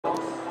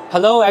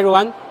Hello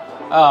everyone,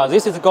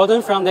 this is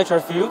Gordon from Natural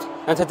Field,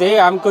 and today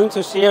I'm going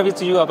to share with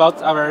you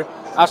about our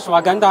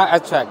Ashwagandha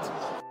extract.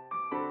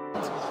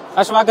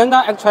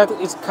 Ashwagandha extract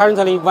is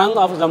currently one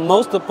of the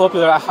most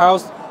popular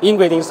health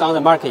ingredients on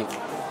the market,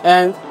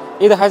 and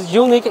it has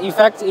unique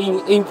effects in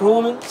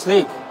improving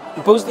sleep,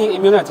 boosting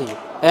immunity,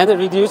 and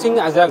reducing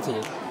anxiety,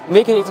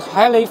 making it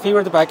highly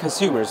favored by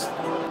consumers.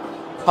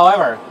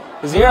 However,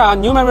 there are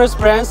numerous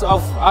brands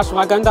of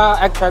ashwagandha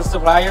extract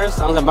suppliers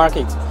on the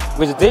market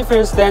with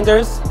different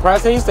standards,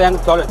 prices, and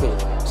quality.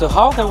 So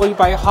how can we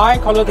buy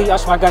high-quality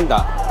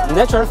ashwagandha?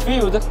 Natural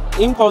Field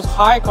imports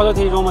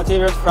high-quality raw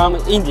materials from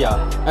India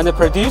and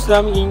produce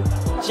them in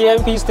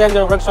GMP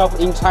standard workshop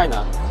in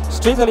China.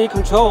 Strictly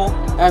control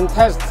and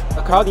test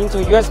according to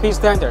USP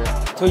standard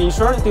to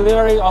ensure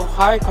delivery of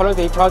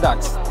high-quality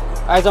products.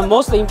 As the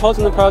most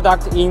important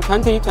product in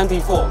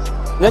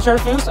 2024, Natural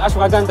Field's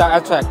ashwagandha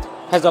extract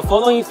has the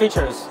following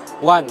features.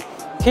 1.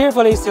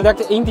 Carefully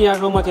select Indian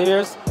raw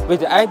materials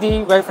with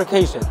ID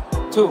verification.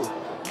 2.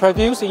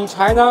 Produce in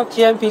China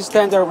GMP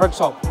standard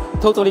workshop,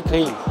 totally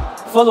clean.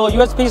 Follow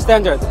USP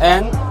standard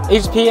and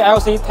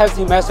HPLC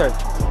testing method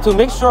to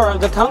make sure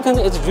the content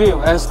is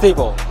real and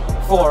stable.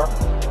 4.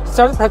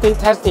 Third-party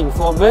testing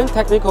for main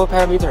technical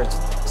parameters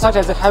such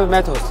as heavy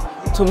metals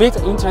to meet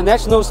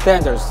international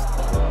standards.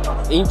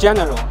 In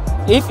general,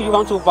 if you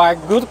want to buy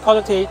good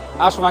quality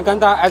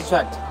ashwagandha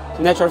extract,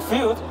 Natural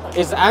Field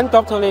is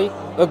undoubtedly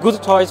a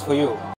good choice for you.